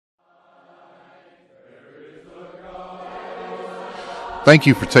Thank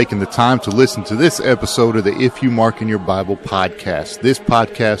you for taking the time to listen to this episode of the If You Mark in Your Bible podcast. This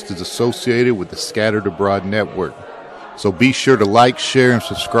podcast is associated with the Scattered Abroad Network. So be sure to like, share, and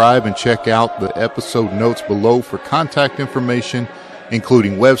subscribe, and check out the episode notes below for contact information,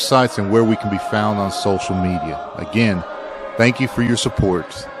 including websites and where we can be found on social media. Again, thank you for your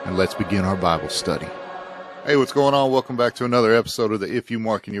support, and let's begin our Bible study. Hey, what's going on? Welcome back to another episode of the If You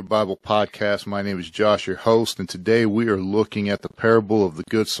Mark in Your Bible podcast. My name is Josh, your host, and today we are looking at the parable of the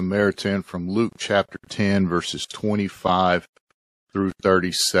Good Samaritan from Luke chapter 10, verses 25 through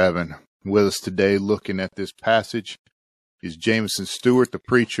 37. With us today looking at this passage is Jameson, Steward, the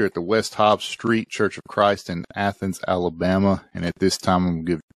preacher at the West Hobbs Street Church of Christ in Athens, Alabama. And at this time, I'm going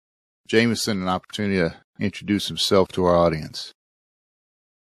to give Jameson an opportunity to introduce himself to our audience.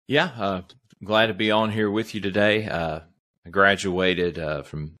 Glad to be on here with you today. I graduated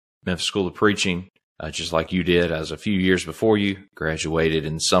from Memphis School of Preaching, just like you did. I was a few years before you. Graduated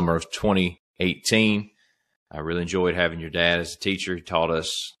in summer of 2018. I really enjoyed having your dad as a teacher. He taught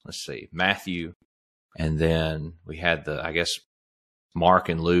us, Matthew, and then we had Mark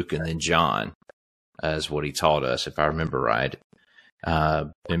and Luke, and then John is what he taught us, if I remember right.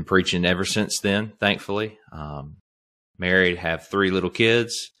 Been preaching ever since then, thankfully. Married, have 3 little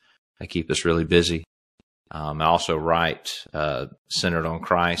kids. They keep us really busy. I also write Centered on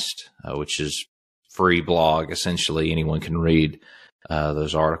Christ, which is free blog. Essentially, anyone can read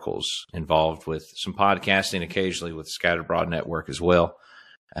those articles. Involved with some podcasting occasionally with the Scattered Abroad Network as well.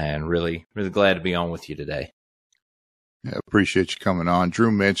 And really, really glad to be on with you today. Yeah, appreciate you coming on. Drew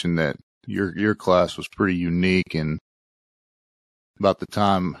mentioned that your class was pretty unique, and about the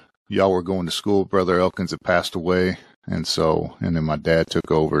time y'all were going to school, Brother Elkins had passed away. And then my dad took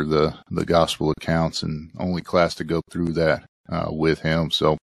over the gospel accounts, and only class to go through that with him.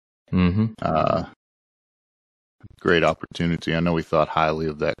 So, great opportunity. I know we thought highly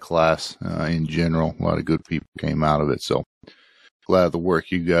of that class in general. A lot of good people came out of it. So glad of the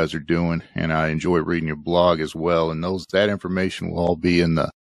work you guys are doing, and I enjoy reading your blog as well. And that information will all be in the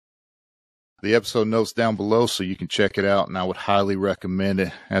episode notes down below, so you can check it out, and I would highly recommend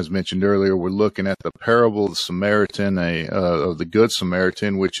it. As mentioned earlier, we're looking at the parable of the Samaritan, of the Good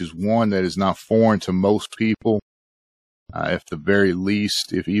Samaritan, which is one that is not foreign to most people. At the very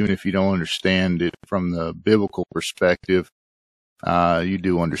least, even if you don't understand it from the biblical perspective, you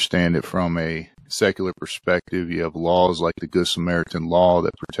do understand it from a secular perspective. You have laws like the Good Samaritan law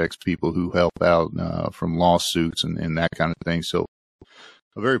that protects people who help out from lawsuits and that kind of thing. So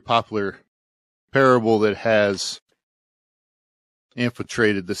a very popular parable that has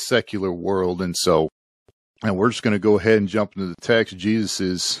infiltrated the secular world. And we're just going to go ahead and jump into the text. Jesus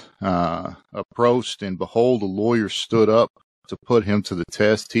is approached, and behold, a lawyer stood up to put him to the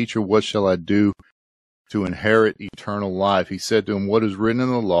test. Teacher, what shall I do to inherit eternal life? He said to him, what is written in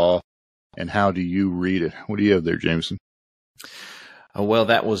the law, and how do you read it? What do you have there, Jameson? Well,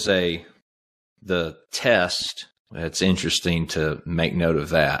 that was the test. It's interesting to make note of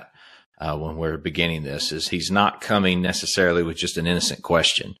that. When we're beginning this, is he's not coming necessarily with just an innocent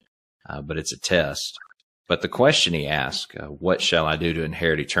question, but it's a test. But the question he asked, what shall I do to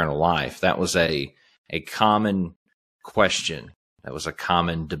inherit eternal life? That was a common question. That was a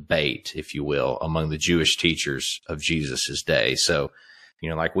common debate, if you will, among the Jewish teachers of Jesus's day. So,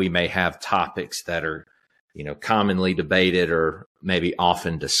 like we may have topics that are, commonly debated or maybe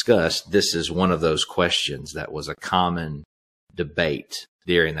often discussed. This is one of those questions that was a common debate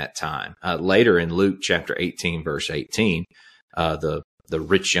during that time. Later in Luke chapter 18, verse 18, the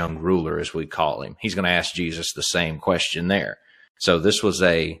rich young ruler, as we call him, he's going to ask Jesus the same question there. So this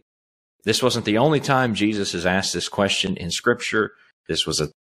wasn't the only time Jesus has asked this question in Scripture. This was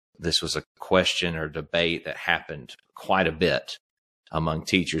a question or debate that happened quite a bit among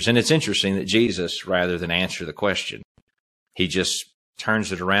teachers. And it's interesting that Jesus, rather than answer the question, he just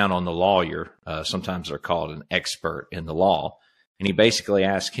turns it around on the lawyer. Sometimes they're called an expert in the law. And he basically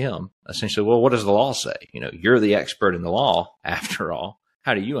asked him, essentially, well, what does the law say? You're the expert in the law, after all.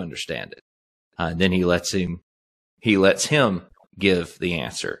 How do you understand it? And then he lets him give the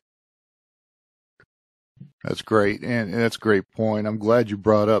answer. That's great. And that's a great point. I'm glad you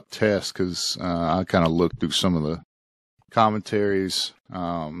brought up tests, because I kind of looked through some of the commentaries.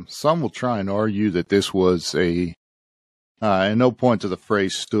 Some will try and argue that this was and no point to the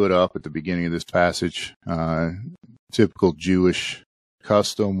phrase stood up at the beginning of this passage. Typical Jewish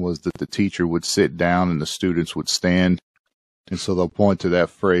custom was that the teacher would sit down and the students would stand. And so they'll point to that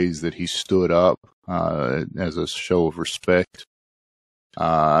phrase that he stood up as a show of respect.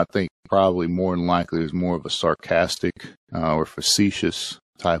 I think probably more than likely it was more of a sarcastic or facetious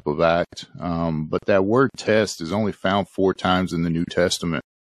type of act. But that word test is only found 4 times in the New Testament.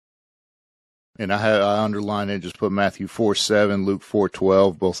 And I underlined it, just put Matthew 4:7, Luke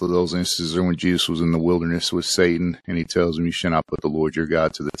 4:12. Both of those instances are when Jesus was in the wilderness with Satan, and he tells him, you shall not put the Lord your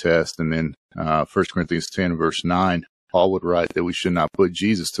God to the test. And then 1 Corinthians 10, verse 9, Paul would write that we should not put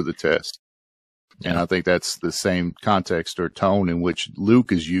Jesus to the test. And I think that's the same context or tone in which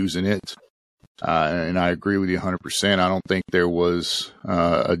Luke is using it. And I agree with you 100%. I don't think there was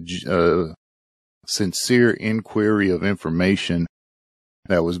a sincere inquiry of information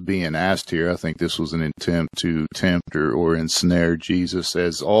that was being asked here. I think this was an attempt to tempt or ensnare Jesus,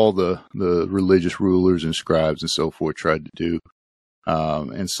 as all the religious rulers and scribes and so forth tried to do.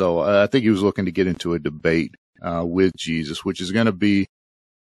 And so I think he was looking to get into a debate with Jesus, which is going to be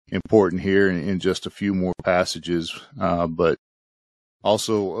important here in just a few more passages. But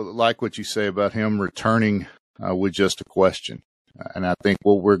also, like what you say about him returning with just a question. And I think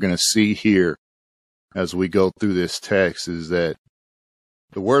what we're going to see here as we go through this text is that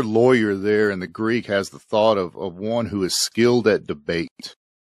the word lawyer there in the Greek has the thought of one who is skilled at debate.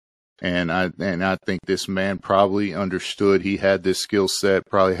 And I think this man probably understood he had this skill set,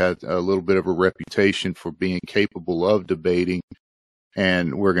 probably had a little bit of a reputation for being capable of debating.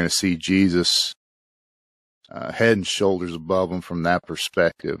 And we're going to see Jesus head and shoulders above him from that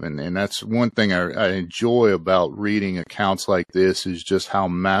perspective. And that's one thing I enjoy about reading accounts like this, is just how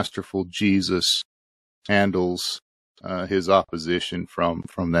masterful Jesus handles his opposition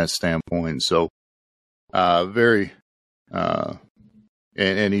from that standpoint. So, and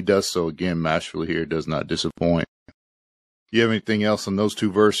he does so again masterfully here, does not disappoint. Do you have anything else on those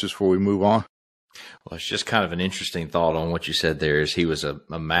 2 verses before we move on? Well, it's just kind of an interesting thought on what you said there, is he was a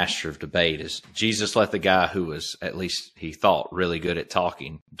master of debate. Is Jesus let the guy who was, at least he thought, really good at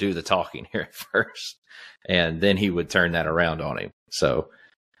talking, do the talking here at first, and then he would turn that around on him. So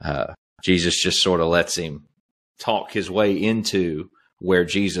Jesus just sort of lets him talk his way into where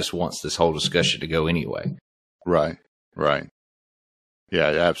Jesus wants this whole discussion to go anyway. Right. Yeah,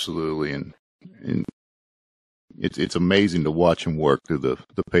 absolutely. And it's amazing to watch him work through the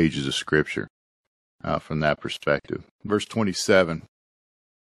pages of Scripture from that perspective. Verse 27.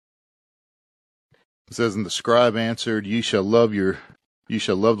 It says, and the scribe answered, you shall love the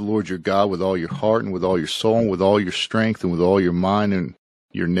Lord your God with all your heart and with all your soul and with all your strength and with all your mind, and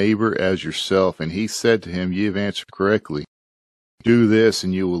your neighbor as yourself. And he said to him, ye have answered correctly. Do this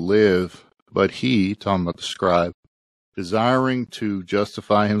and you will live. But he, talking about the scribe, desiring to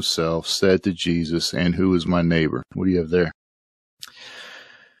justify himself, said to Jesus, and who is my neighbor? What do you have there?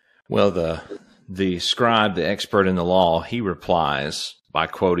 Well, the scribe, the expert in the law, he replies by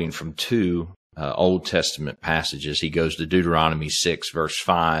quoting from 2 Old Testament passages. He goes to Deuteronomy 6, verse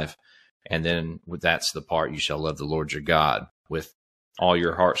 5, and then that's the part, you shall love the Lord your God with all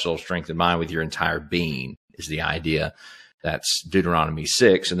your heart, soul, strength, and mind, with your entire being, is the idea. That's Deuteronomy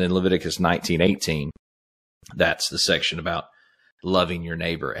 6. And then Leviticus 19:18, that's the section about loving your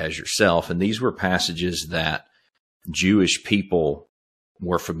neighbor as yourself. And these were passages that Jewish people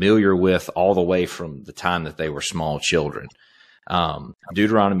were familiar with all the way from the time that they were small children.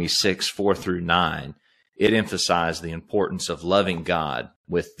 Deuteronomy 6, 4 through 9, it emphasized the importance of loving God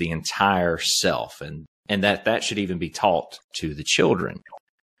with the entire self, and that should even be taught to the children.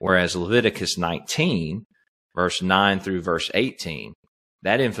 Whereas Leviticus 19, verse 9 through verse 18,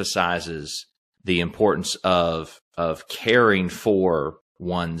 that emphasizes the importance of caring for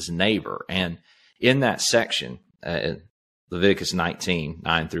one's neighbor. And in that section, Leviticus 19,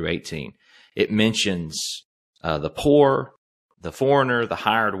 9 through 18, it mentions the poor, the foreigner, the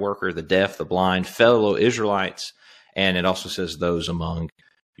hired worker, the deaf, the blind, fellow Israelites, and it also says those among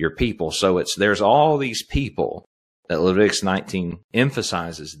your people. So there's all these people that Leviticus 19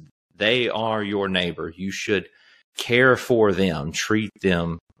 emphasizes. They are your neighbor. You should care for them, treat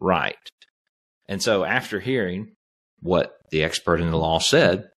them right. And so after hearing what the expert in the law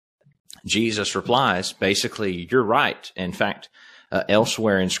said, Jesus replies, basically, you're right. In fact,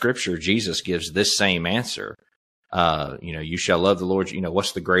 elsewhere in Scripture, Jesus gives this same answer. You shall love the Lord.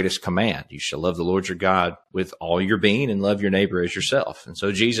 What's the greatest command? You shall love the Lord your God with all your being and love your neighbor as yourself. And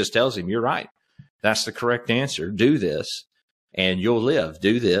so Jesus tells him, you're right. That's the correct answer. Do this and you'll live.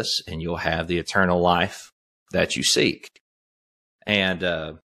 Do this and you'll have the eternal life that you seek. And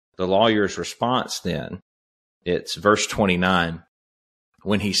the lawyer's response then, it's verse 29,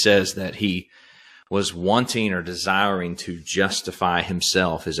 when he says that he was wanting or desiring to justify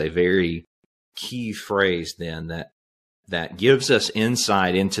himself, is a very key phrase then that gives us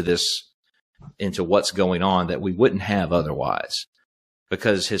insight into what's going on that we wouldn't have otherwise.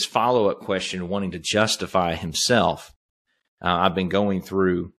 Because his follow-up question, wanting to justify himself, I've been going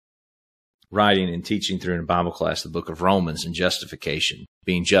through writing and teaching through in a Bible class the book of Romans, and justification,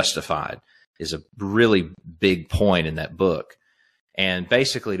 being justified, is a really big point in that book. And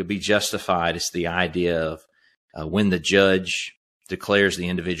basically, to be justified is the idea of when the judge declares the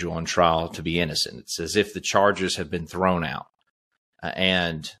individual on trial to be innocent. It's as if the charges have been thrown out.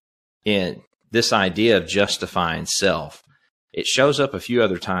 And in this idea of justifying self, it shows up a few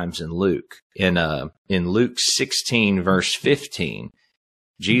other times in Luke. In Luke 16, verse 15,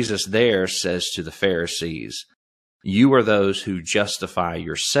 Jesus there says to the Pharisees, "You are those who justify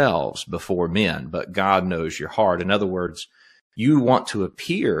yourselves before men, but God knows your heart." In other words, you want to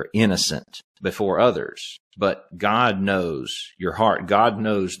appear innocent before others, but God knows your heart. God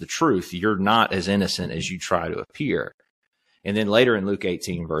knows the truth. You're not as innocent as you try to appear. And then later in Luke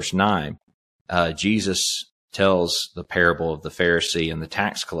 18, verse 9, Jesus tells the parable of the Pharisee and the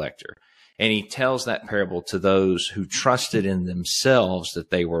tax collector. And he tells that parable to those who trusted in themselves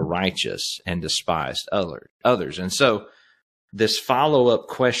that they were righteous and despised others. And so this follow-up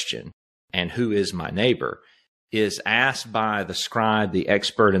question, and who is my neighbor, is asked by the scribe, the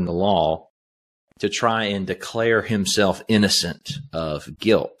expert in the law, to try and declare himself innocent of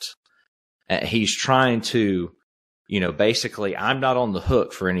guilt. He's trying to, basically, I'm not on the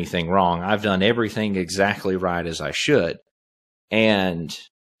hook for anything wrong. I've done everything exactly right as I should. And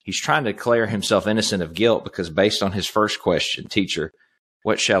he's trying to declare himself innocent of guilt because based on his first question, "Teacher,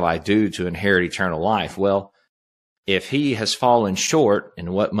 what shall I do to inherit eternal life?" Well, if he has fallen short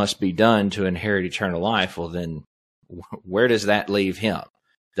in what must be done to inherit eternal life, well, then where does that leave him?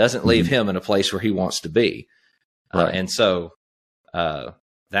 Doesn't leave him in a place where he wants to be. Right. And so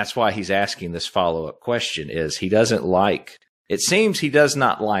that's why he's asking this follow-up question, is he doesn't like, it seems he does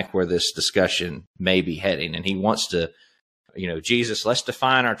not like where this discussion may be heading. And he wants to, Jesus, let's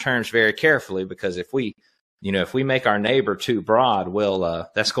define our terms very carefully, because if we make our neighbor too broad, well,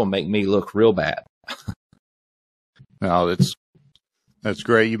 that's going to make me look real bad. No, that's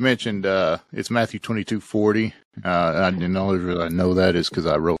great. You mentioned it's Matthew 22:40. I didn't know I know that is because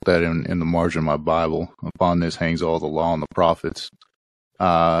I wrote that in the margin of my Bible. Upon this hangs all the law and the prophets.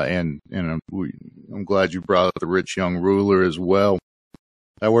 And I'm glad you brought up the rich young ruler as well.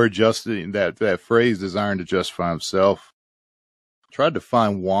 That word that phrase, desiring to justify himself, tried to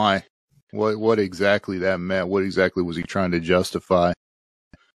find why, what exactly that meant. What exactly was he trying to justify?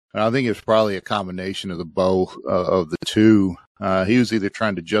 And I think it's probably a combination of the both of the two. He was either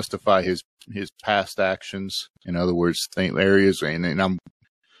trying to justify his past actions, in other words, areas, and I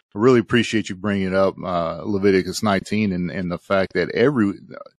really appreciate you bringing up Leviticus 19 and the fact that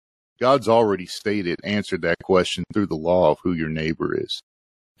God's already answered that question through the law of who your neighbor is.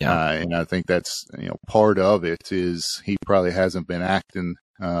 Yeah. And I think that's, part of it is he probably hasn't been acting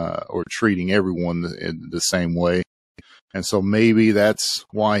or treating everyone the same way. And so maybe that's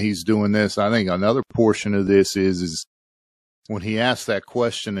why he's doing this. I think another portion of this is when he asked that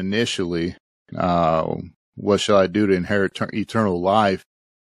question initially, what shall I do to inherit eternal life?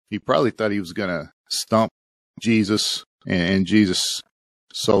 He probably thought he was going to stump Jesus, and Jesus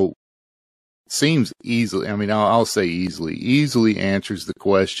seems easily, I'll say easily answers the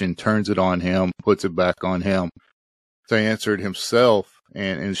question, turns it on him, puts it back on him to answer it himself,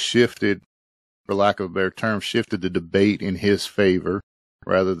 and shifted, for lack of a better term, shifted the debate in his favor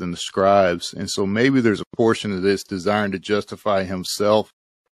rather than the scribes. And so maybe there's a portion of this desiring to justify himself,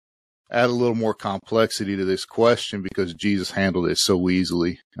 add a little more complexity to this question because Jesus handled it so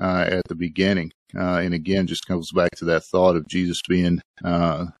easily at the beginning. And again, just comes back to that thought of Jesus being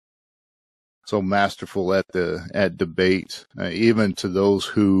so masterful at debate, even to those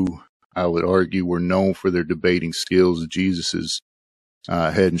who I would argue were known for their debating skills. Jesus is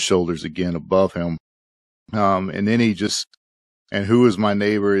head and shoulders again above him. And then and who is my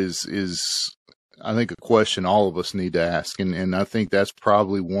neighbor is I think a question all of us need to ask. And I think that's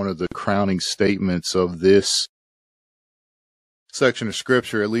probably one of the crowning statements of this section of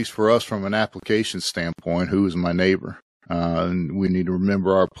scripture, at least for us from an application standpoint. Who is my neighbor? And we need to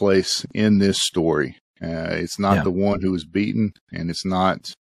remember our place in this story. It's not the one who is beaten, and it's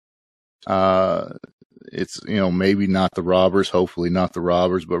not, maybe not the robbers, hopefully not the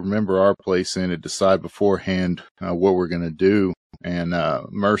robbers, but remember our place in it. Decide beforehand what we're going to do. And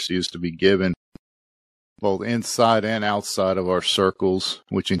mercy is to be given both inside and outside of our circles,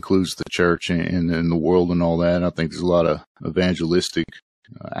 which includes the church and the world and all that. I think there's a lot of evangelistic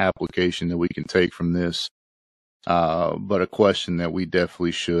application that we can take from this. But a question that we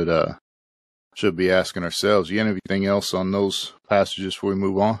definitely should be asking ourselves. You got anything else on those passages before we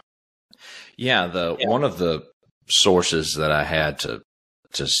move on? Yeah, one of the sources that I had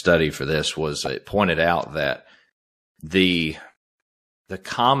to study for this was it pointed out that the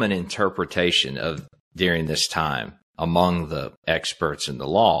common interpretation of during this time among the experts in the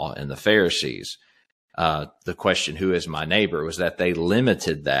law and the Pharisees, the question, who is my neighbor, was that they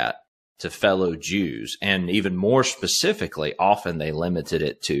limited that to fellow Jews. And even more specifically, often they limited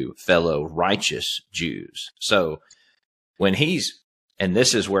it to fellow righteous Jews. So when and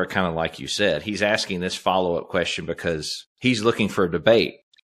this is where, kind of like you said, he's asking this follow-up question because he's looking for a debate.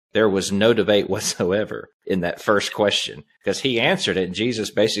 There was no debate whatsoever in that first question because he answered it and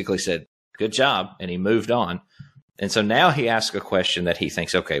Jesus basically said, good job, and he moved on. And so now he asks a question that he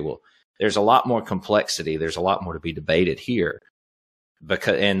thinks, okay, well, there's a lot more complexity. There's a lot more to be debated here.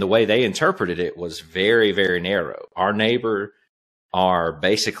 And the way they interpreted it was very, very narrow. Our neighbor are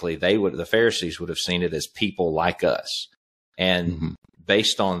basically, the Pharisees would have seen it as people like us. And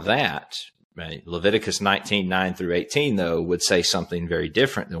based on that, right, Leviticus 19:9 through 18, though, would say something very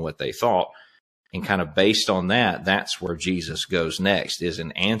different than what they thought. And kind of based on that, that's where Jesus goes next, is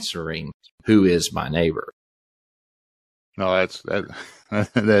in answering, who is my neighbor? No,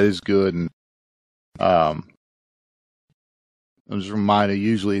 that is good. And I'm just reminded,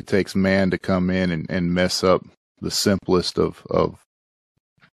 usually it takes man to come in and mess up the simplest of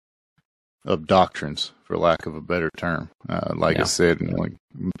doctrines, for lack of a better term. I said, and like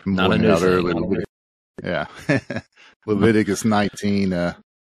not a new thing. Earlier, yeah, Leviticus 19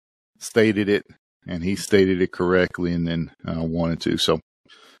 stated it, and he stated it correctly, and then wanted to. So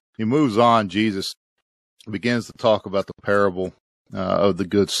he moves on. Jesus begins to talk about the parable of the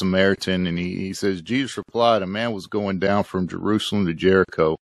Good Samaritan, and he says, Jesus replied, a man was going down from Jerusalem to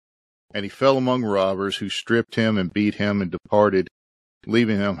Jericho, and he fell among robbers who stripped him and beat him and departed,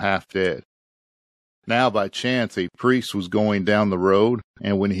 leaving him half dead. Now by chance a priest was going down the road,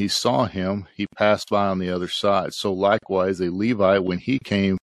 and when he saw him, he passed by on the other side. So likewise a Levite, when he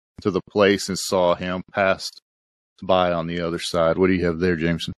came to the place and saw him, passed by on the other side. What do you have there,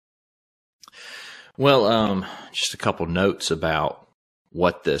 Jameson? Well, just a couple notes about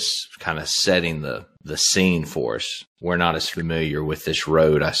what this kind of setting the scene for us. We're not as familiar with this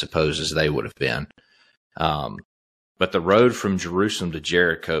road, I suppose, as they would have been. But the road from Jerusalem to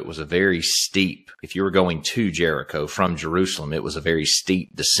Jericho was a very steep, if you were going to Jericho from Jerusalem, it was a very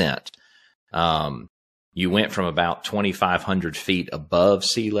steep descent. You went from about 2,500 feet above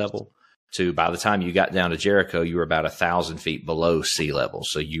sea level to, by the time you got down to Jericho, you were about 1,000 feet below sea level.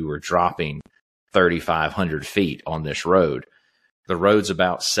 So you were dropping 3,500 feet on this road. The road's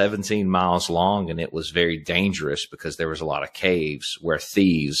about 17 miles long, and it was very dangerous because there was a lot of caves where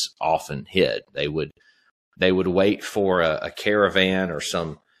thieves often hid. They would wait for a caravan or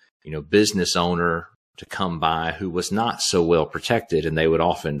some, business owner to come by who was not so well protected, and they would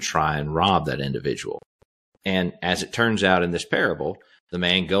often try and rob that individual. And as it turns out in this parable, the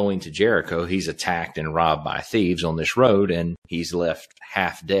man going to Jericho, he's attacked and robbed by thieves on this road, and he's left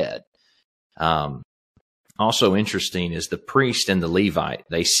half dead. Also interesting is the priest and the Levite.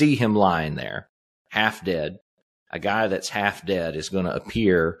 They see him lying there, half dead. A guy that's half dead is going to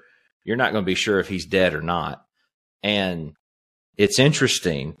appear. You're not going to be sure if he's dead or not. And it's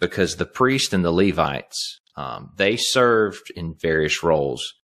interesting because the priest and the Levites, they served in various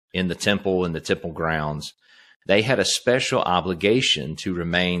roles in the temple and the temple grounds. They had a special obligation to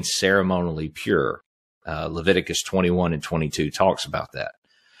remain ceremonially pure. Leviticus 21 and 22 talks about that.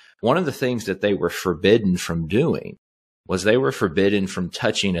 One of the things that they were forbidden from doing was they were forbidden from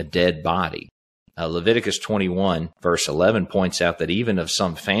touching a dead body. Leviticus 21 verse 11 points out that even of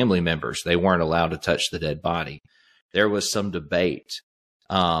some family members, they weren't allowed to touch the dead body. There was some debate.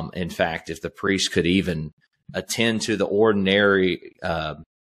 In fact, if the priest could even attend to the ordinary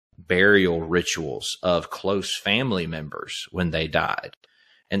burial rituals of close family members when they died.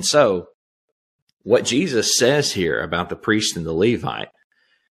 And so what Jesus says here about the priest and the Levite,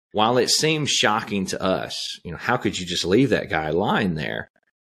 while it seems shocking to us, how could you just leave that guy lying there?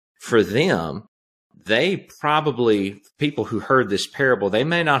 For them, they probably, people who heard this parable, they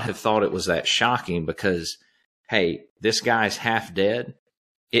may not have thought it was that shocking because, hey, this guy's half dead.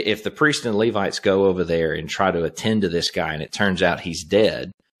 If the priest and Levites go over there and try to attend to this guy and it turns out he's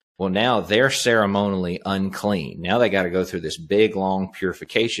dead, well, now they're ceremonially unclean. Now they got to go through this big, long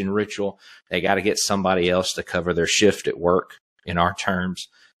purification ritual. They got to get somebody else to cover their shift at work, in our terms.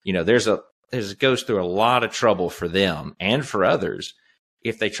 It goes through a lot of trouble for them and for others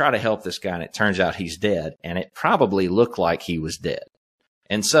if they try to help this guy and it turns out he's dead, and it probably looked like he was dead.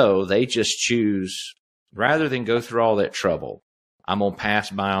 And so they just choose, rather than go through all that trouble, I'm going to pass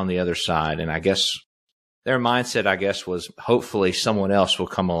by on the other side. And I guess their mindset, was hopefully someone else will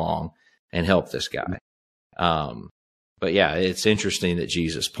come along and help this guy. But yeah, it's interesting that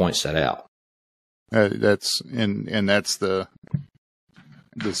Jesus points that out. That's the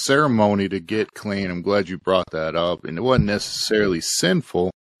ceremony to get clean. I'm glad you brought that up. And it wasn't necessarily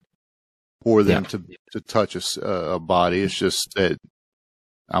sinful for them to touch a body. It's just that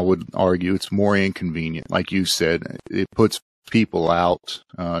I would argue it's more inconvenient. Like you said, it puts people out,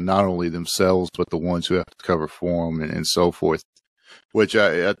 not only themselves, but the ones who have to cover for them and so forth, which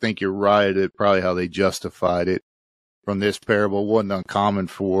I think you're right. It probably how they justified it from this parable. It wasn't uncommon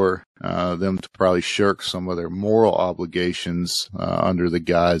for them to probably shirk some of their moral obligations under the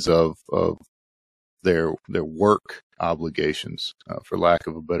guise of their work obligations, for lack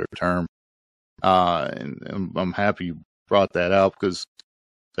of a better term. And I'm happy you brought that out, because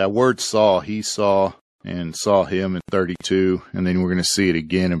that word saw, he saw and saw him in 32, and then we're going to see it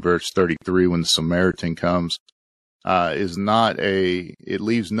again in verse 33 when the Samaritan comes, it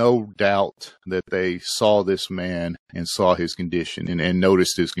leaves no doubt that they saw this man and saw his condition and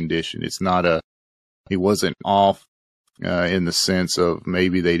noticed his condition. It's not he wasn't off in the sense of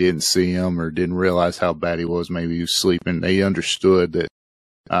maybe they didn't see him or didn't realize how bad he was. Maybe he was sleeping. They understood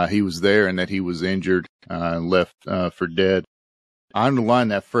that he was there and that he was injured and left for dead. I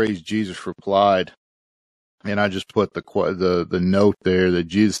underlined that phrase, Jesus replied, and I just put the note there that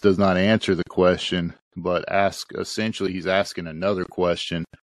Jesus does not answer the question, but essentially he's asking another question.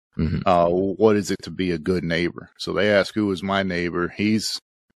 Mm-hmm. What is it to be a good neighbor? So they ask, who is my neighbor? He's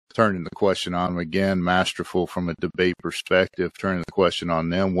turning the question on them again, masterful from a debate perspective, turning the question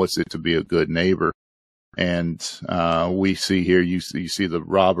on them. What's it to be a good neighbor? And we see here, you see the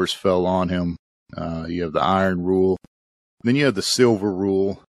robbers fell on him. You have the iron rule. Then you have the silver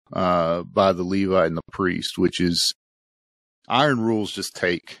rule by the Levite and the priest, which is iron rules just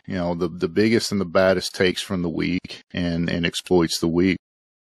take, the biggest and the baddest takes from the weak and exploits the weak.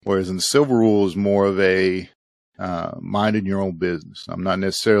 Whereas in the silver rule is more of a minding your own business. I'm not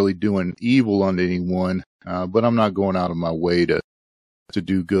necessarily doing evil unto anyone, but I'm not going out of my way to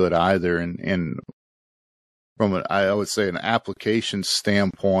do good either. And from I would say an application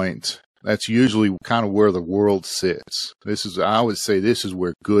standpoint, that's usually kind of where the world sits. I would say this is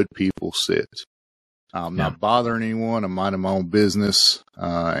where good people sit. I'm not bothering anyone. I'm minding my own business.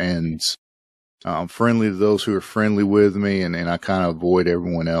 And I'm friendly to those who are friendly with me. And I kind of avoid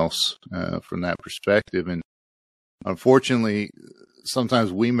everyone else, from that perspective. And unfortunately,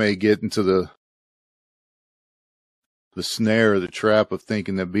 sometimes we may get into the snare or the trap of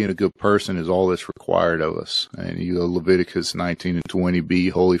thinking that being a good person is all that's required of us. And you go Leviticus 19 and 20, be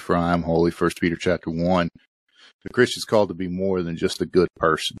holy for I am holy, 1 Peter chapter 1. The Christian's called to be more than just a good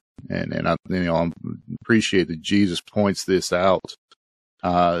person. And I appreciate that Jesus points this out.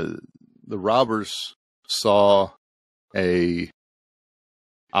 The robbers saw a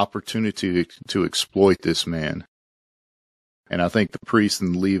opportunity to exploit this man. And I think the priests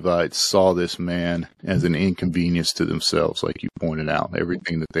and Levites saw this man as an inconvenience to themselves, like you pointed out,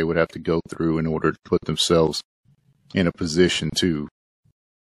 everything that they would have to go through in order to put themselves in a position to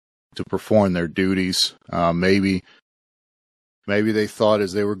perform their duties. Maybe they thought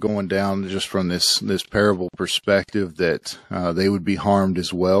as they were going down, just from this parable perspective, that they would be harmed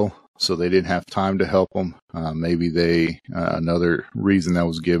as well, so they didn't have time to help them. Maybe another reason that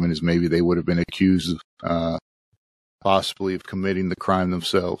was given is maybe they would have been accused of possibly of committing the crime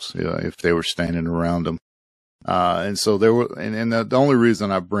themselves, if they were standing around them. And so the only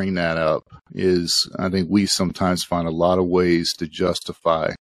reason I bring that up is I think we sometimes find a lot of ways to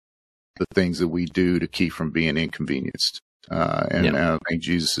justify the things that we do to keep from being inconvenienced. And I think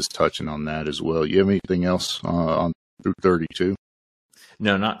Jesus is touching on that as well. You have anything else on through 32?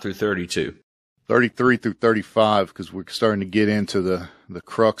 No, not through 32. 33 through 35, because we're starting to get into the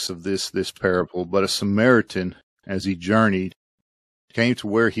crux of this parable. But a Samaritan, as he journeyed, came to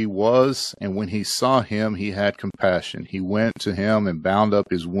where he was, and when he saw him, he had compassion. He went to him and bound up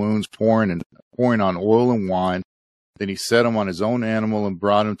his wounds, pouring on oil and wine. Then he set him on his own animal and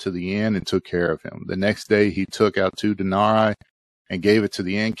brought him to the inn and took care of him. The next day he took out 2 denarii and gave it to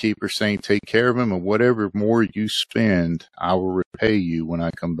the innkeeper, saying, take care of him, and whatever more you spend, I will repay you when I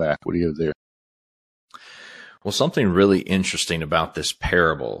come back. What do you have there? Well, something really interesting about this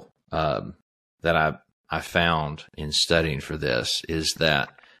parable that I found in studying for this is that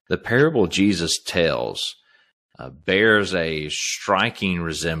the parable Jesus tells bears a striking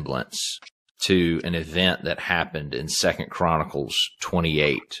resemblance to an event that happened in 2 Chronicles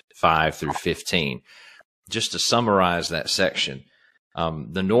 28, 5 through 15. Just to summarize that section,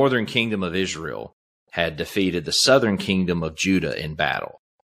 the northern kingdom of Israel had defeated the southern kingdom of Judah in battle.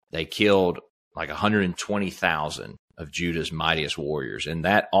 They killed like 120,000 of Judah's mightiest warriors, and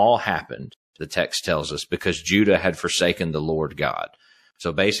that all happened, the text tells us, because Judah had forsaken the Lord God.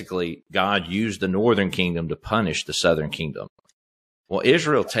 So basically, God used the northern kingdom to punish the southern kingdom. Well,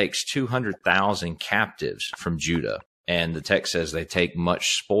 Israel takes 200,000 captives from Judah, and the text says they take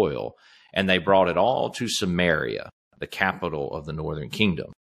much spoil, and they brought it all to Samaria, the capital of the northern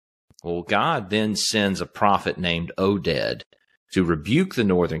kingdom. Well, God then sends a prophet named Oded to rebuke the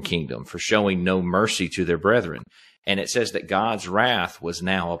northern kingdom for showing no mercy to their brethren. And it says that God's wrath was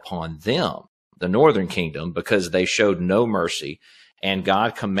now upon them, the northern kingdom, because they showed no mercy. And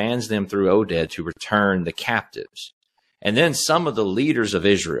God commands them through Oded to return the captives. And then some of the leaders of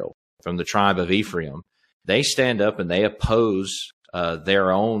Israel from the tribe of Ephraim, they stand up and they oppose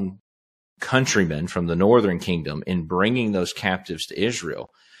their own countrymen from the northern kingdom in bringing those captives to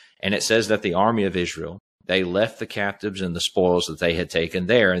Israel. And it says that the army of Israel, they left the captives and the spoils that they had taken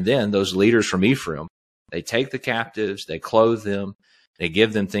there. And then those leaders from Ephraim, they take the captives, they clothe them, they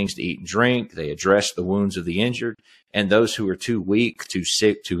give them things to eat and drink, they address the wounds of the injured, and those who are too weak, too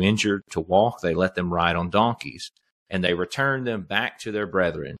sick, too injured to walk, they let them ride on donkeys. And they return them back to their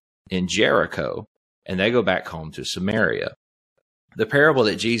brethren in Jericho, and they go back home to Samaria. The parable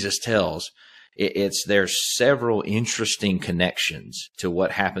that Jesus tells, there's several interesting connections to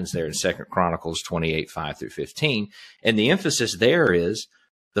what happens there in 2 Chronicles 28, 5 through 15. And the emphasis there is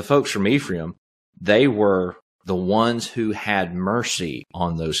the folks from Ephraim, they were the ones who had mercy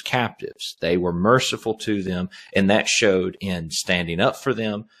on those captives. They were merciful to them, and that showed in standing up for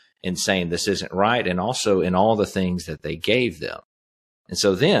them and saying this isn't right, and also in all the things that they gave them. And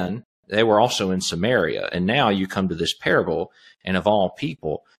so then they were also in Samaria. And now you come to this parable, and of all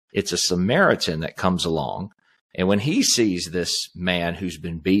people, it's a Samaritan that comes along. And when he sees this man who's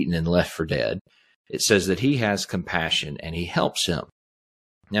been beaten and left for dead, it says that he has compassion and he helps him.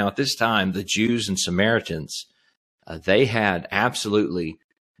 Now, at this time, the Jews and Samaritans, they had absolutely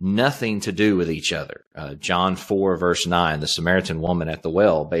nothing to do with each other. John 4, verse 9, the Samaritan woman at the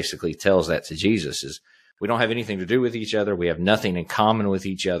well basically tells that to Jesus, is we don't have anything to do with each other. We have nothing in common with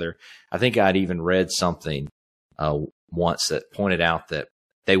each other. I think I'd even read something once that pointed out that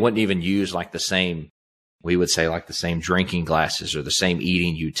they wouldn't even use like the same, we would say like the same drinking glasses or the same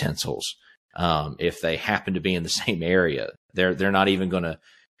eating utensils. If they happen to be in the same area, they're not even going to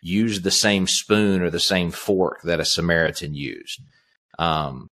use the same spoon or the same fork that a Samaritan used.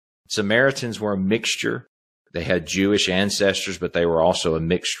 Samaritans were a mixture. They had Jewish ancestors, but they were also a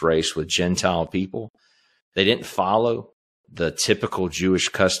mixed race with Gentile people. They didn't follow the typical Jewish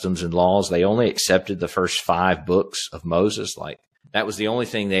customs and laws. They only accepted the first 5 books of Moses. Like that was the only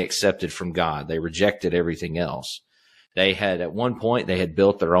thing they accepted from God. They rejected everything else. They had, at one point, they had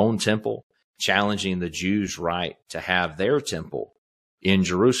built their own temple, challenging the Jews' right to have their temple in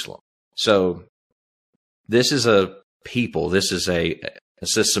Jerusalem. So this is a people, this is a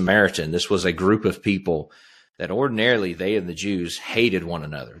Samaritan. This was a group of people that ordinarily they and the Jews hated one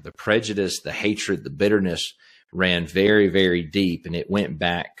another. The prejudice, the hatred, the bitterness ran very, very deep, and it went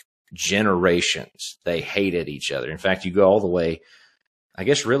back generations. They hated each other. In fact, you go all the way, I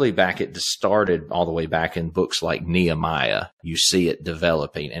guess really back, it started all the way back in books like Nehemiah. You see it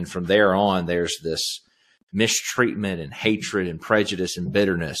developing. And from there on, there's this mistreatment and hatred and prejudice and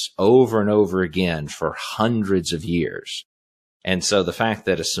bitterness over and over again for hundreds of years. And so the fact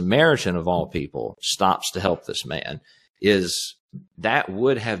that a Samaritan of all people stops to help this man that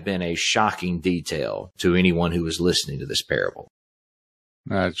would have been a shocking detail to anyone who was listening to this parable.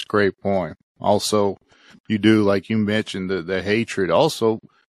 That's a great point. Also, you do, like you mentioned, the hatred. Also,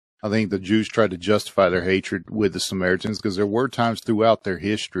 I think the Jews tried to justify their hatred with the Samaritans because there were times throughout their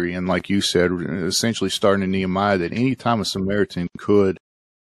history, and like you said, essentially starting in Nehemiah, that any time a Samaritan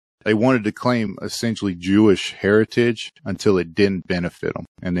they wanted to claim essentially Jewish heritage until it didn't benefit them.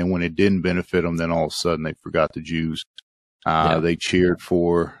 And then when it didn't benefit them, then all of a sudden they forgot the Jews. They cheered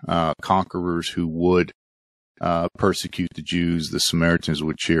for conquerors who would persecute the Jews. The Samaritans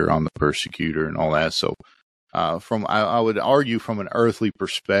would cheer on the persecutor and all that. So I would argue from an earthly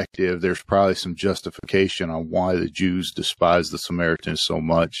perspective, there's probably some justification on why the Jews despise the Samaritans so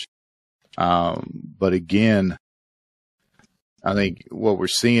much. But again, I think what we're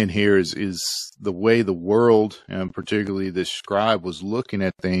seeing here is the way the world, and particularly this scribe, was looking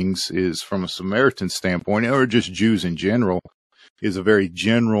at things is from a Samaritan standpoint, or just Jews in general, is a very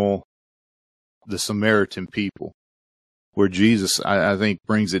general, the Samaritan people, where Jesus, I think,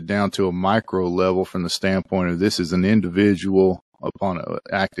 brings it down to a micro level from the standpoint of this is an individual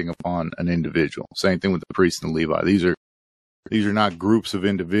acting upon an individual. Same thing with the priest and the Levi. These are not groups of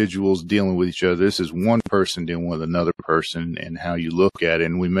individuals dealing with each other. This is one person dealing with another person, and how you look at it.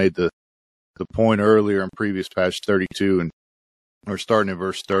 And we made the point earlier in previous passage 32, and we're starting in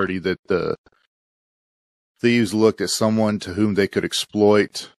verse 30, that thieves looked at someone to whom they could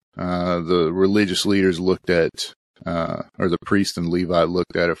exploit. The religious leaders looked at, or the priest and Levite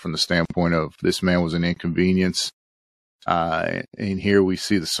looked at it from the standpoint of this man was an inconvenience. And here we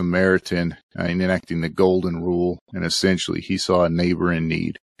see the Samaritan enacting the golden rule, and essentially he saw a neighbor in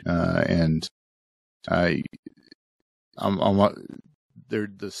need. The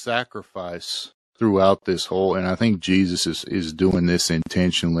sacrifice throughout this whole, and I think Jesus is doing this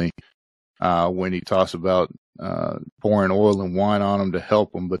intentionally, when he talks about pouring oil and wine on him to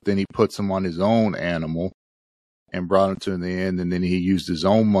help him, but then he puts him on his own animal and brought him to the end, and then he used his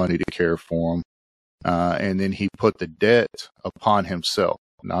own money to care for him. And then he put the debt upon himself,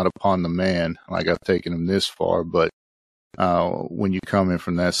 not upon the man, like I've taken him this far, but when you come in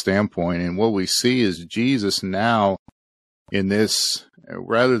from that standpoint. And what we see is Jesus now in this,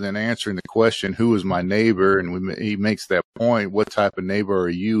 rather than answering the question, who is my neighbor? And he makes that point, what type of neighbor are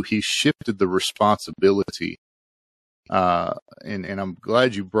you? He shifted the responsibility. And I'm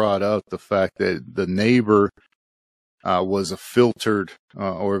glad you brought up the fact that the neighbor was a filtered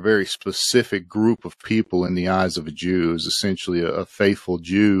or a very specific group of people in the eyes of a Jew. It was essentially a faithful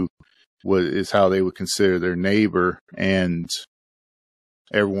Jew is how they would consider their neighbor, and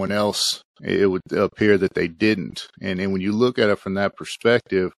everyone else, it would appear that they didn't. And when you look at it from that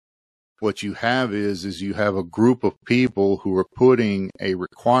perspective, what you have is you have a group of people who are putting a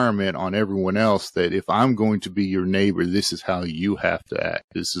requirement on everyone else that if I'm going to be your neighbor, this is how you have to act.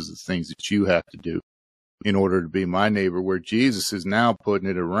 This is the things that you have to do in order to be my neighbor, where Jesus is now putting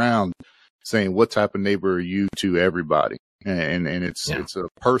it around saying, what type of neighbor are you to everybody? And it's a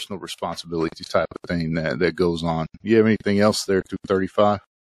personal responsibility type of thing that goes on. You have anything else there through 35?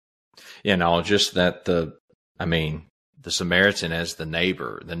 Yeah, no, just that the Samaritan as the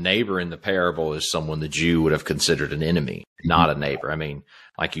neighbor in the parable is someone the Jew would have considered an enemy, not a neighbor. I mean,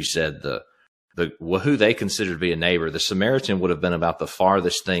 like you said, who they considered to be a neighbor, the Samaritan would have been about the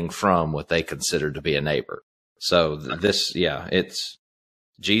farthest thing from what they considered to be a neighbor. So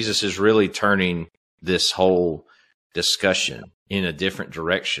Jesus is really turning this whole discussion in a different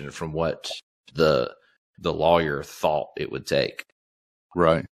direction from what the lawyer thought it would take.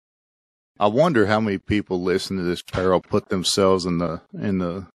 Right. I wonder how many people listen to this parable put themselves in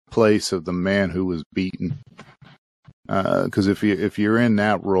the place of the man who was beaten. Because if you're in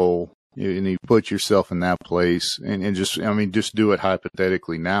that role and you put yourself in that place, and just do it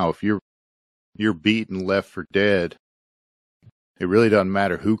hypothetically now. If you're beaten, left for dead, it really doesn't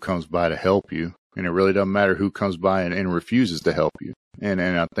matter who comes by to help you, and it really doesn't matter who comes by and refuses to help you. And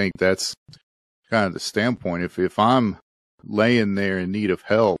I think that's kind of the standpoint. If I'm laying there in need of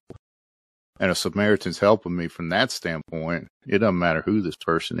help, and a Samaritan's helping me from that standpoint, it doesn't matter who this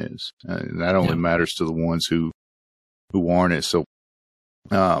person is. And that only matters to the ones who aren't it. So,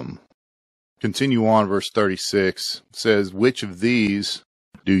 continue on, verse 36 says, which of these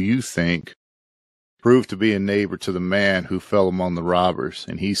do you think proved to be a neighbor to the man who fell among the robbers?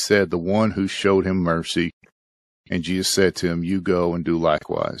 And he said, the one who showed him mercy. And Jesus said to him, you go and do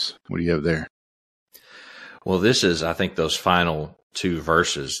likewise. What do you have there? Well, this is, I think, those final two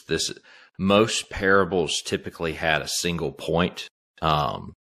verses. Most parables typically had a single point,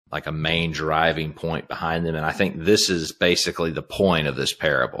 like a main driving point behind them. And I think this is basically the point of this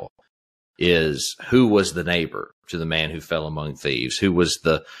parable, is who was the neighbor to the man who fell among thieves? Who was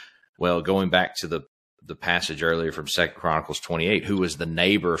going back to the passage earlier from 2 Chronicles 28, who was the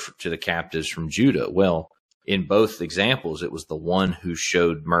neighbor to the captives from Judah? Well, in both examples, it was the one who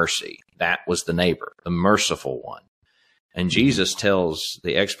showed mercy. That was the neighbor, the merciful one. And Jesus tells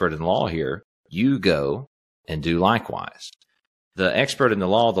the expert in law here, you go and do likewise. The expert in the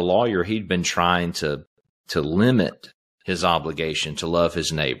law, the lawyer, he'd been trying to limit his obligation to love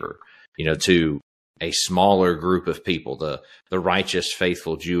his neighbor, to a smaller group of people, the righteous,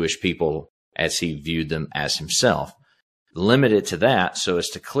 faithful Jewish people, as he viewed them as himself. Limit it to that so as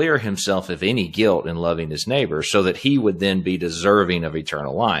to clear himself of any guilt in loving his neighbor, so that he would then be deserving of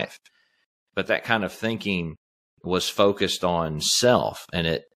eternal life. But that kind of thinking was focused on self, and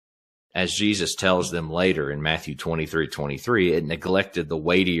it, as Jesus tells them later in Matthew 23:23, it neglected the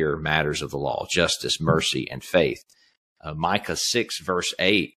weightier matters of the law, justice, mercy, and faith. Micah 6 verse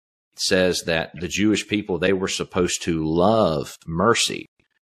 8 says that the Jewish people, they were supposed to love mercy.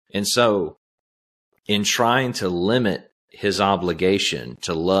 And so in trying to limit his obligation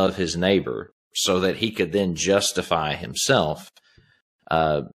to love his neighbor so that he could then justify himself,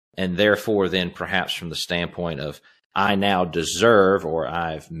 and therefore then perhaps from the standpoint of, I now deserve, or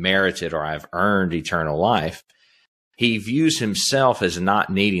I've merited, or I've earned eternal life, he views himself as not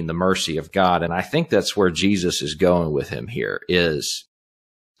needing the mercy of God. And I think that's where Jesus is going with him here, is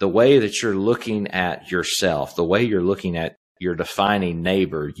the way that you're looking at yourself, the way you're looking at your defining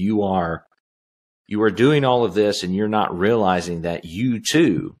neighbor, you are doing all of this and you're not realizing that you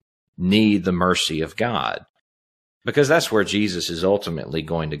too need the mercy of God. Because that's where Jesus is ultimately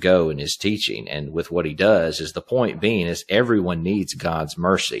going to go in his teaching. And with what he does, is the point being is everyone needs God's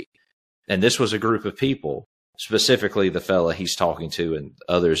mercy. And this was a group of people, specifically the fella he's talking to and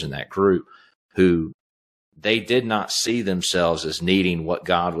others in that group, who they did not see themselves as needing what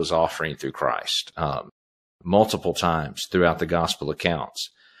God was offering through Christ. Multiple times throughout the gospel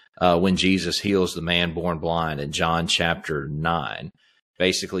accounts, when Jesus heals the man born blind in John chapter 9,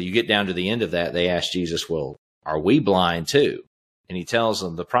 basically you get down to the end of that, they ask Jesus, well, are we blind too? And he tells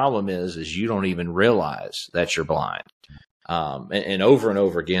them the problem is you don't even realize that you're blind. And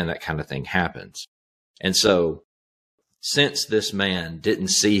over again, that kind of thing happens. And so since this man didn't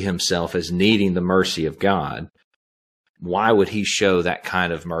see himself as needing the mercy of God, why would he show that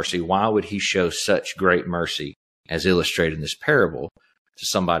kind of mercy? Why would he show such great mercy as illustrated in this parable to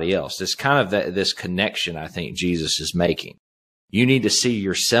somebody else? This kind of this connection I think Jesus is making. You need to see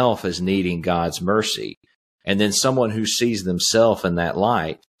yourself as needing God's mercy. And then someone who sees themselves in that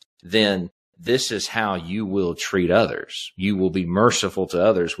light, then this is how you will treat others. You will be merciful to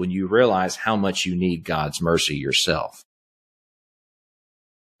others when you realize how much you need God's mercy yourself.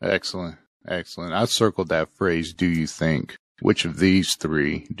 Excellent. Excellent. I circled that phrase, do you think? Which of these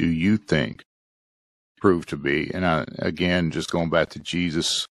three do you think proved to be? And again, just going back to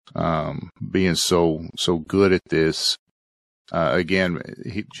Jesus being so good at this. Again,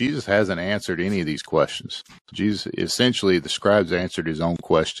 Jesus hasn't answered any of these questions. Jesus, essentially, the scribes answered his own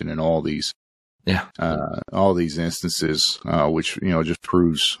question in all these instances, which, just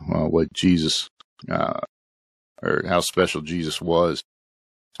proves what Jesus, or how special Jesus was.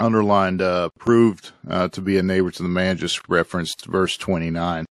 Underlined, proved to be a neighbor to the man, just referenced verse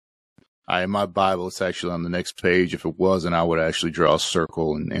 29. In my Bible, it's actually on the next page. If it wasn't, I would actually draw a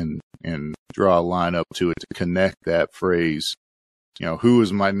circle and draw a line up to it to connect that phrase. Who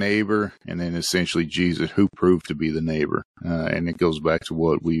is my neighbor? And then essentially Jesus, who proved to be the neighbor. And it goes back to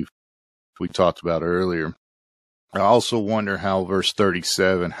what we talked about earlier. I also wonder how verse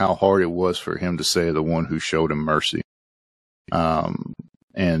 37, how hard it was for him to say the one who showed him mercy.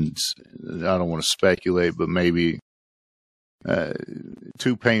 And I don't want to speculate, but maybe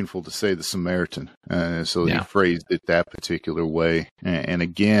too painful to say the Samaritan. So he phrased it that particular way. And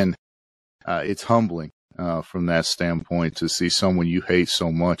again, it's humbling from that standpoint to see someone you hate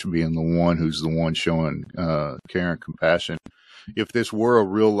so much being the one who's the one showing care and compassion. If this were a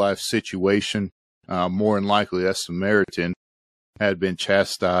real life situation, more than likely that Samaritan had been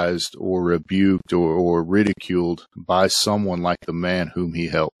chastised or rebuked or ridiculed by someone like the man whom he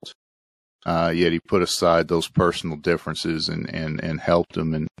helped. Yet he put aside those personal differences and helped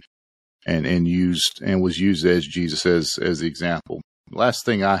him and was used as Jesus as the example. Last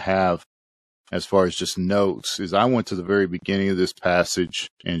thing I have as far as just notes is I went to the very beginning of this passage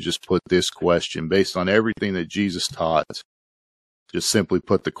and just put this question based on everything that Jesus taught. Just simply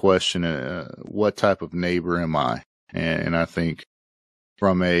put the question, what type of neighbor am I? And I think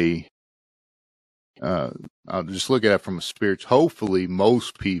from I'll just look at it from a spiritual, hopefully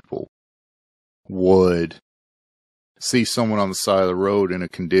most people would see someone on the side of the road in a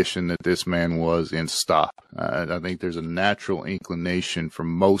condition that this man was and stop. I think there's a natural inclination for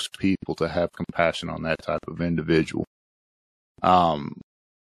most people to have compassion on that type of individual.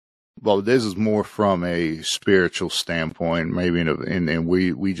 But this is more from a spiritual standpoint, maybe and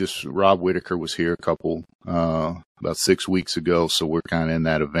we just, Rob Whitaker was here about 6 weeks ago. So we're kind of in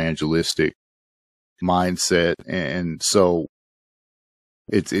that evangelistic mindset. And so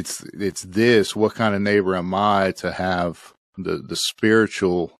it's this, what kind of neighbor am I to have the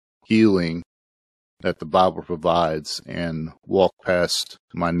spiritual healing that the Bible provides and walk past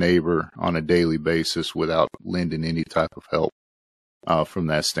my neighbor on a daily basis without lending any type of help. From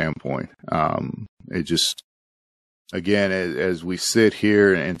that standpoint, it just, again, as we sit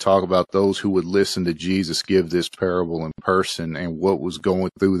here and talk about those who would listen to Jesus give this parable in person and what was going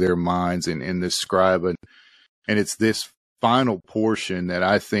through their minds in this scribe, and it's this final portion that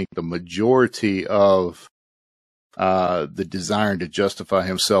I think the majority of the desire to justify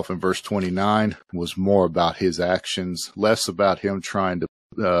himself in verse 29 was more about his actions, less about him trying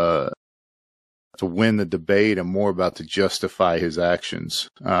to win the debate and more about to justify his actions.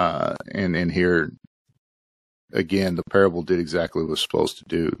 And here, again, the parable did exactly what it was supposed to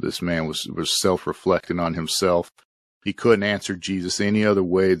do. This man was self-reflecting on himself. He couldn't answer Jesus any other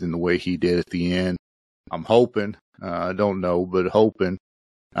way than the way he did at the end. I'm hoping, I don't know, but hoping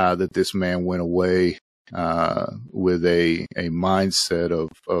that this man went away with a mindset of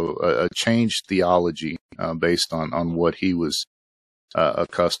a changed theology based on what he was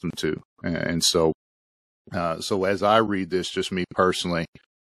accustomed to. And so as I read this, just me personally,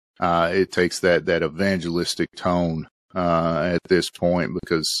 it takes that evangelistic tone at this point,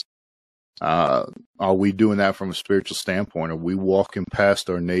 because are we doing that from a spiritual standpoint? Are we walking past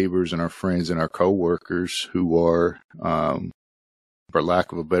our neighbors and our friends and our coworkers who are, for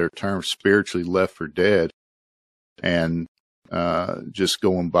lack of a better term, spiritually left for dead, and just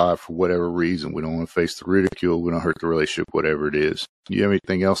going by for whatever reason? We don't want to face the ridicule. We don't hurt the relationship, whatever it is. Do you have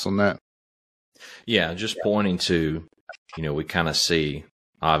anything else on that? Yeah, just pointing to, we kind of see,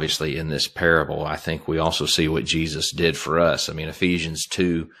 obviously, in this parable, I think we also see what Jesus did for us. I mean, Ephesians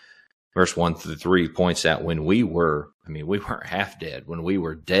 2, verse 1-3 points out when we weren't half dead, when we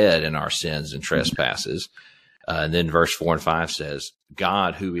were dead in our sins and trespasses. And then verse 4 and 5 says,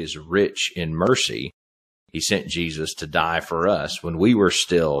 God, who is rich in mercy, he sent Jesus to die for us when we were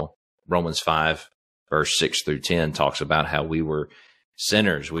still. Romans 5, verse 6-10 talks about how we were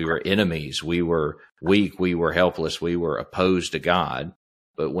sinners, we were enemies, we were weak, we were helpless, we were opposed to God.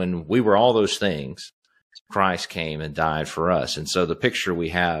 But when we were all those things, Christ came and died for us. And so the picture we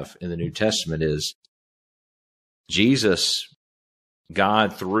have in the New Testament is Jesus,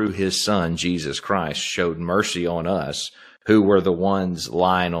 God through his son, Jesus Christ, showed mercy on us who were the ones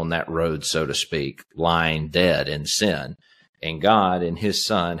lying on that road, so to speak, lying dead in sin. And God in his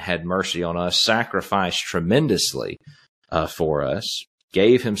son had mercy on us, sacrificed tremendously for us,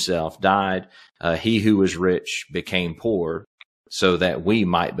 gave himself, died. He who was rich became poor so that we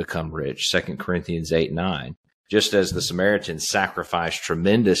might become rich. 2 Corinthians 8:9. Just as the Samaritan sacrificed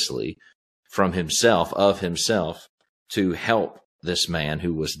tremendously from himself, of himself, to help this man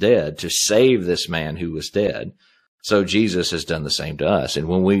who was dead, to save this man who was dead, so Jesus has done the same to us. And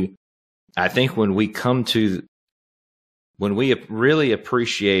when we really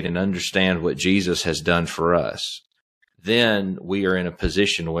appreciate and understand what Jesus has done for us, then we are in a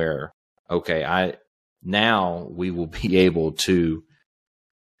position where, now we will be able to,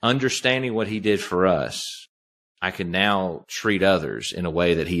 understanding what he did for us, I can now treat others in a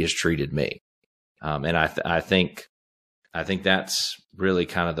way that he has treated me. And I think that's really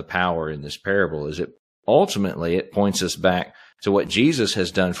kind of the power in this parable, is it ultimately it points us back to what Jesus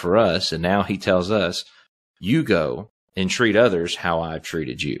has done for us. And now he tells us, you go and treat others how I've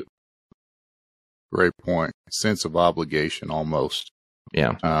treated you. Great point. Sense of obligation almost.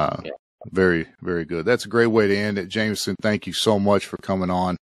 Yeah. Very, very good. That's a great way to end it. Jameson, thank you so much for coming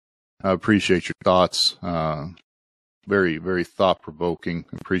on. I appreciate your thoughts. Very, very thought-provoking.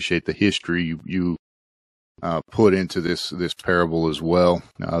 Appreciate the history you put into this parable as well.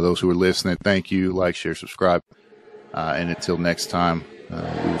 Those who are listening, thank you. Like, share, subscribe. And until next time,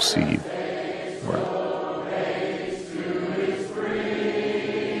 we will see you. All right.